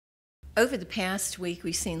Over the past week,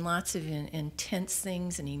 we've seen lots of intense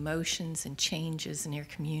things and emotions and changes in our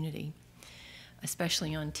community,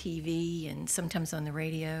 especially on TV and sometimes on the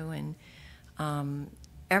radio. And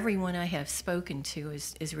everyone I have spoken to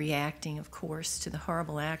is reacting, of course, to the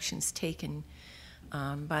horrible actions taken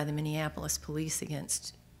by the Minneapolis police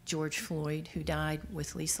against George Floyd, who died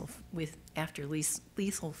after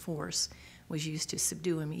lethal force was used to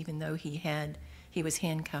subdue him, even though he was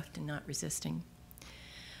handcuffed and not resisting.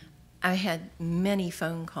 I had many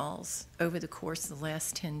phone calls over the course of the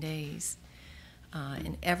last 10 days,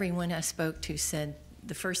 and everyone I spoke to said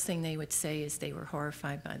the first thing they would say is they were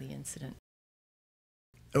horrified by the incident.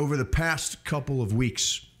 Over the past couple of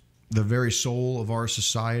weeks, the very soul of our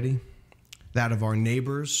society, that of our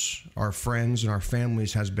neighbors, our friends, and our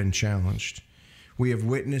families has been challenged. We have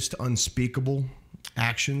witnessed unspeakable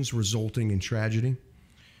actions resulting in tragedy.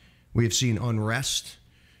 We have seen unrest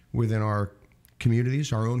within our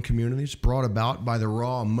communities, our own communities, brought about by the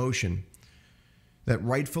raw emotion that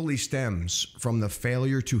rightfully stems from the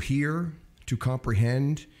failure to hear, to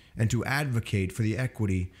comprehend, and to advocate for the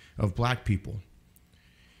equity of Black people.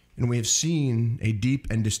 And we have seen a deep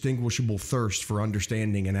and distinguishable thirst for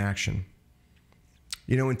understanding and action.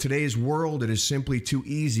 You know, in today's world, it is simply too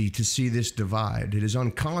easy to see this divide. It is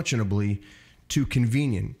unconscionably too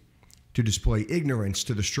convenient to display ignorance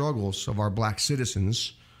to the struggles of our Black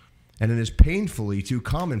citizens, and it is painfully too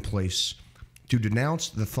commonplace to denounce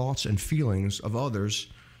the thoughts and feelings of others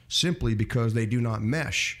simply because they do not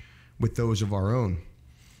mesh with those of our own.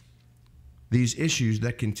 These issues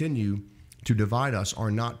that continue to divide us are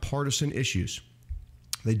not partisan issues.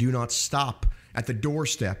 They do not stop at the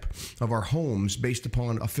doorstep of our homes based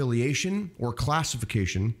upon affiliation or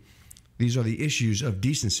classification. These are the issues of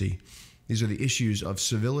decency. These are the issues of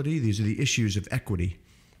civility. These are the issues of equity.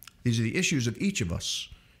 These are the issues of each of us,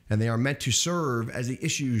 and they are meant to serve as the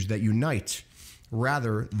issues that unite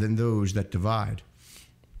rather than those that divide.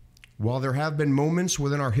 While there have been moments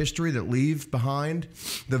within our history that leave behind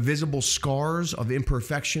the visible scars of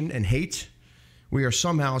imperfection and hate, we are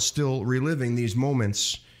somehow still reliving these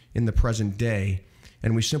moments in the present day,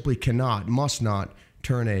 and we simply cannot, must not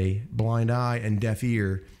turn a blind eye and deaf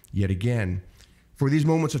ear yet again. For these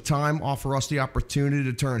moments of time offer us the opportunity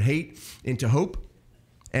to turn hate into hope,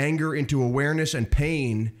 anger into awareness, and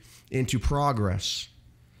pain into progress.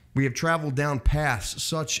 We have traveled down paths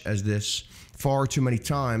such as this far too many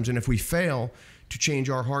times, and if we fail to change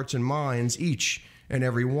our hearts and minds, each and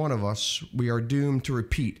every one of us, we are doomed to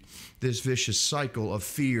repeat this vicious cycle of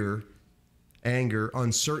fear, anger,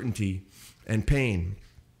 uncertainty, and pain.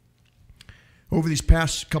 Over these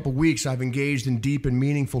past couple weeks, I've engaged in deep and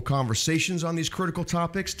meaningful conversations on these critical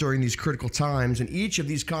topics during these critical times, and each of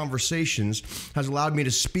these conversations has allowed me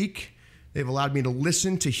to speak. They've allowed me to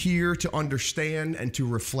listen, to hear, to understand, and to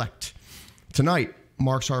reflect. Tonight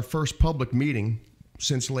marks our first public meeting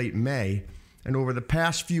since late May, and over the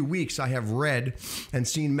past few weeks, I have read and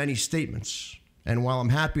seen many statements. And while I'm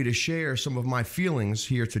happy to share some of my feelings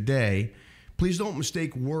here today, please don't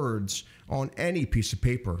mistake words on any piece of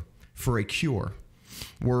paper for a cure.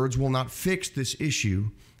 Words will not fix this issue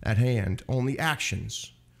at hand, only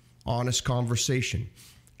actions, honest conversation,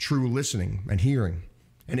 true listening and hearing,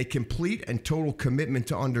 and a complete and total commitment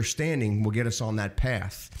to understanding will get us on that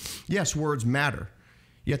path. Yes, words matter,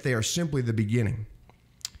 yet they are simply the beginning.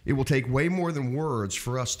 It will take way more than words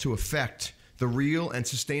for us to affect the real and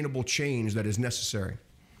sustainable change that is necessary.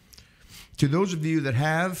 To those of you that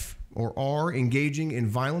have or are engaging in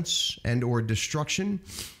violence and or destruction,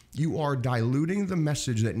 you are diluting the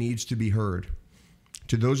message that needs to be heard.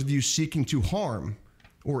 To those of you seeking to harm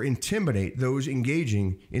or intimidate those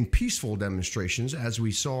engaging in peaceful demonstrations, as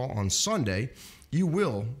we saw on Sunday, you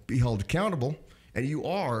will be held accountable, and you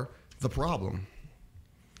are the problem.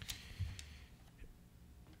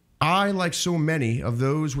 I, like so many of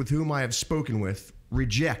those with whom I have spoken with,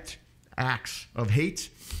 reject acts of hate,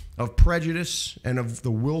 of prejudice, and of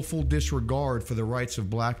the willful disregard for the rights of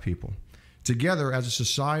Black people. Together as a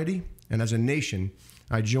society and as a nation,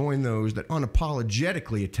 I join those that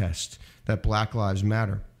unapologetically attest that Black lives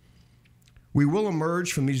matter. We will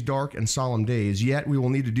emerge from these dark and solemn days, yet we will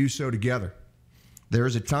need to do so together. There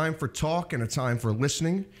is a time for talk and a time for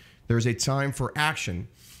listening. There is a time for action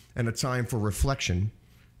and a time for reflection.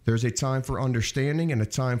 There's a time for understanding and a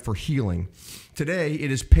time for healing. Today, it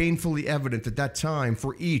is painfully evident that that time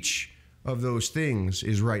for each of those things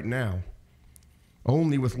is right now.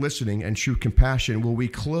 Only with listening and true compassion will we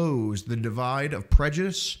close the divide of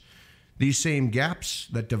prejudice. These same gaps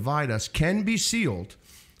that divide us can be sealed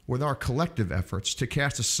with our collective efforts to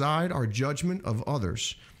cast aside our judgment of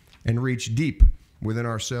others and reach deep within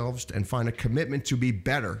ourselves and find a commitment to be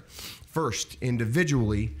better, first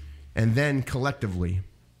individually and then collectively.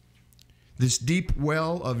 This deep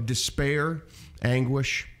well of despair,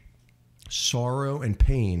 anguish, sorrow, and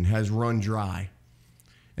pain has run dry.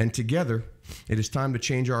 And together, it is time to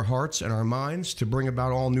change our hearts and our minds to bring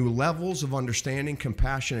about all new levels of understanding,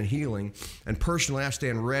 compassion, and healing. And personally, I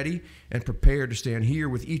stand ready and prepared to stand here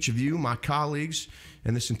with each of you, my colleagues,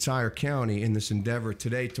 and this entire county in this endeavor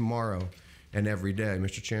today, tomorrow, and every day.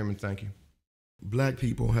 Mr. Chairman, thank you. Black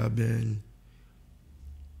people have been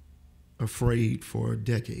afraid for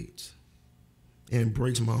decades. And it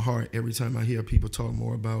breaks my heart every time I hear people talk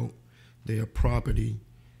more about their property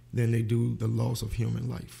than they do the loss of human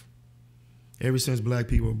life. Ever since black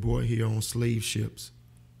people were brought here on slave ships,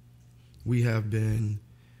 we have been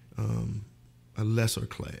a lesser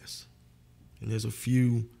class. And there's a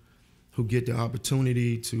few who get the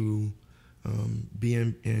opportunity to be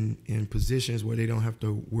in positions where they don't have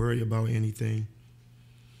to worry about anything.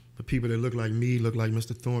 The people that look like me, look like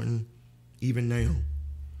Mr. Thornton, even now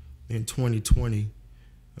in 2020,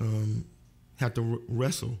 have to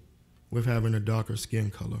wrestle with having a darker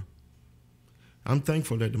skin color. I'm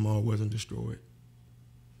thankful that the mall wasn't destroyed.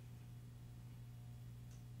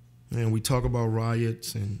 And we talk about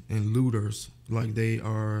riots and looters like they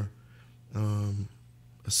are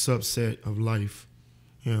a subset of life.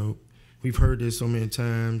 You know, we've heard this so many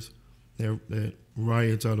times that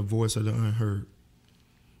riots are the voice of the unheard.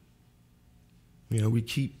 You know, we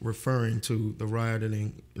keep referring to the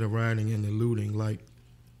rioting and the looting like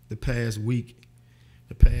the past week,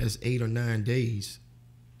 the past 8 or 9 days.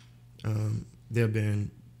 There have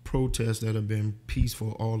been protests that have been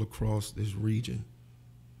peaceful all across this region.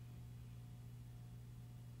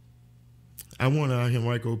 I want our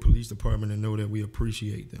Henrico Police Department to know that we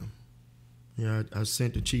appreciate them. You know, I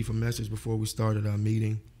sent the chief a message before we started our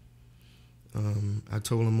meeting. I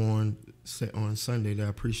told him on Sunday that I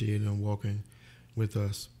appreciated him walking with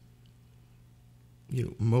us. You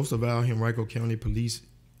know, most of our Henrico County police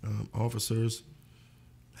officers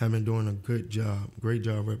have been doing a great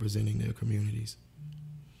job representing their communities.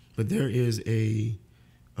 But there is a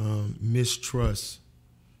mistrust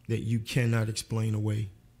that you cannot explain away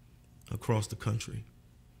across the country.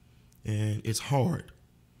 And it's hard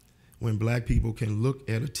when black people can look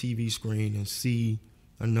at a TV screen and see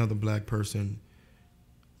another black person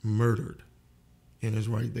murdered, and it's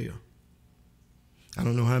right there. I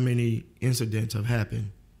don't know how many incidents have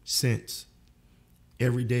happened since.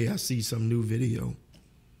 Every day I see some new video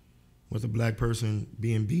with a black person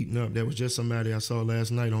being beaten up. There was just somebody I saw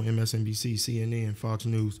last night on MSNBC, CNN, Fox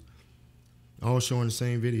News, all showing the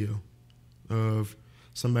same video of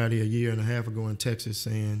somebody a year and a half ago in Texas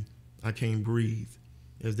saying, "I can't breathe,"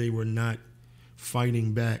 as they were not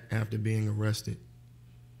fighting back after being arrested.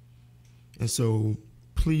 And so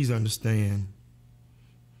please understand,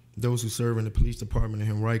 those who serve in the police department in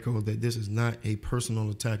Henrico, that this is not a personal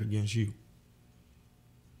attack against you.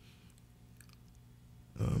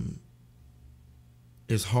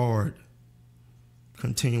 It's hard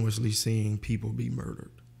continuously seeing people be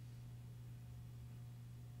murdered.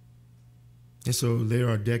 And so there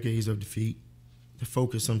are decades of defeat. The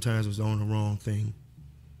focus sometimes was on the wrong thing.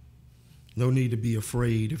 No need to be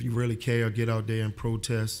afraid. If you really care, get out there and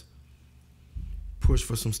protest. Push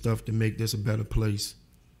for some stuff to make this a better place,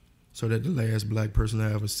 so that the last black person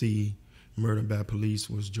I ever see murdered by police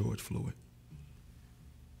was George Floyd.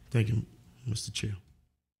 Thank you, Mr. Chair.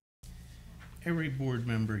 Every board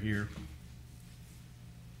member here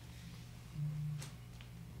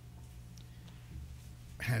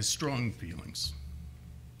has strong feelings.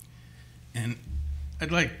 And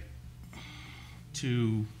I'd like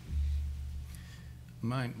to,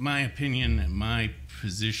 my opinion and my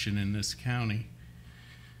position in this county,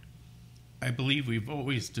 I believe we've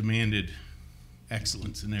always demanded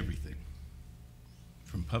excellence in everything,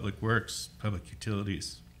 from public works, public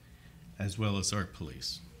utilities, as well as our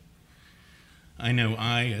police. I know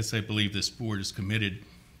as I believe this board is committed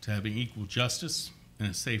to having equal justice and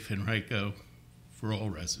a safe Henrico for all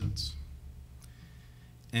residents.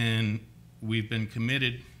 And we've been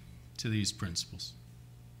committed to these principles.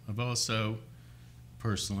 I've also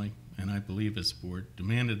personally, and I believe this board,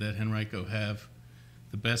 demanded that Henrico have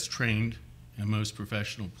the best trained and most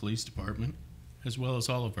professional police department, as well as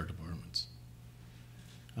all of our departments.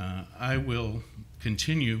 I will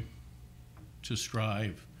continue to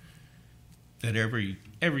strive that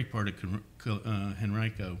every part of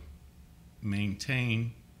Henrico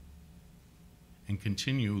maintain and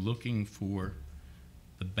continue looking for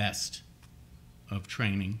the best of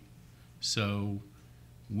training, so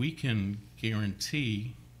we can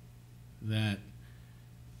guarantee that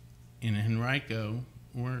in Henrico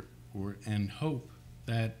and hope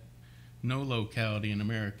that no locality in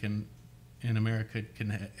America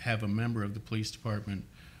can have a member of the police department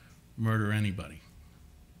murder anybody,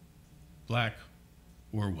 black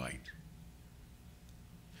or white,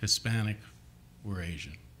 Hispanic or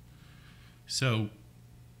Asian. So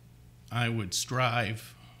I would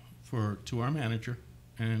strive to our manager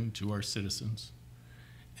and to our citizens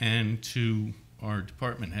and to our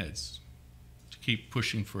department heads to keep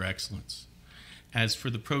pushing for excellence. As for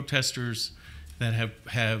the protesters that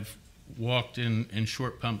have walked in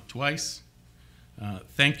short pump twice,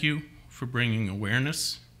 thank you for bringing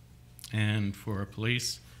awareness, and for our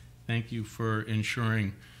police, thank you for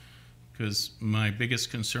ensuring, because my biggest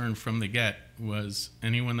concern from the get was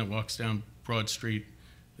anyone that walks down Broad Street,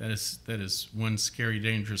 that is one scary,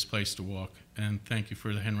 dangerous place to walk. And thank you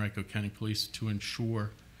for the Henrico County Police to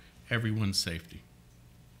ensure everyone's safety.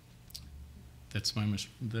 That's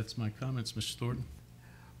my comments, Mr. Thornton.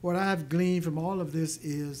 What I've gleaned from all of this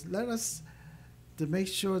is let us to make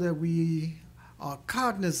sure that we are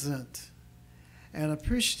cognizant and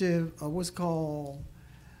appreciative of what's called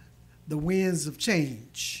the winds of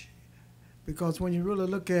change. Because when you really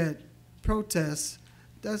look at protests,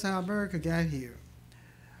 that's how America got here.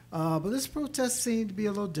 But this protest seemed to be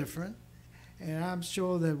a little different, and I'm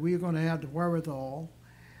sure that we're going to have the wherewithal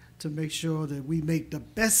to make sure that we make the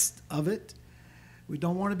best of it. We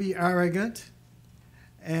don't want to be arrogant,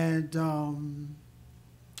 and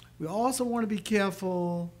we also want to be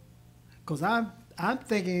careful, because I'm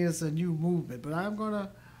thinking it's a new movement, but I'm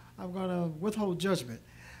gonna withhold judgment.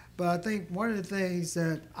 But I think one of the things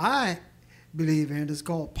that I believe in is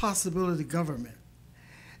called possibility government.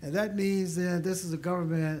 And that means that this is a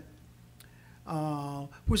government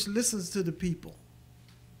which listens to the people,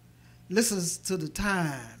 listens to the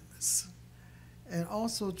times, and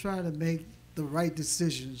also try to make the right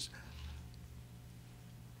decisions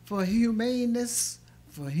for humaneness,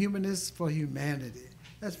 for humanness, for humanity.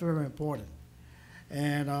 That's very important.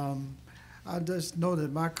 And I just know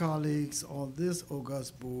that my colleagues on this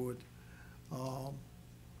august board,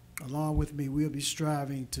 along with me, we'll be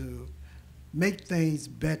striving to make things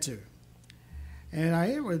better. And I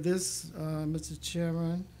end with this, Mr.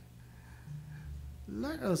 Chairman.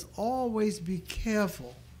 Let us always be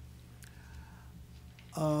careful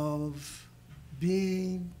of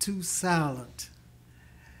being too silent.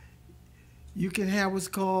 You can have what's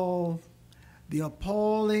called the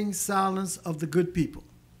appalling silence of the good people.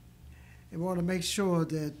 And we want to make sure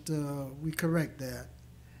that we correct that.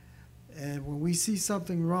 And when we see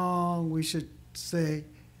something wrong, we should say,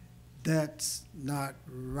 that's not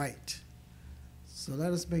right. So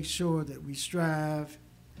let us make sure that we strive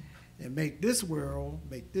and make this world,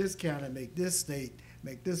 make this county, make this state,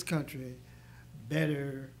 make this country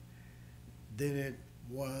better than it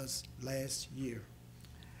was last year.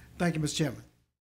 Thank you, Mr. Chairman.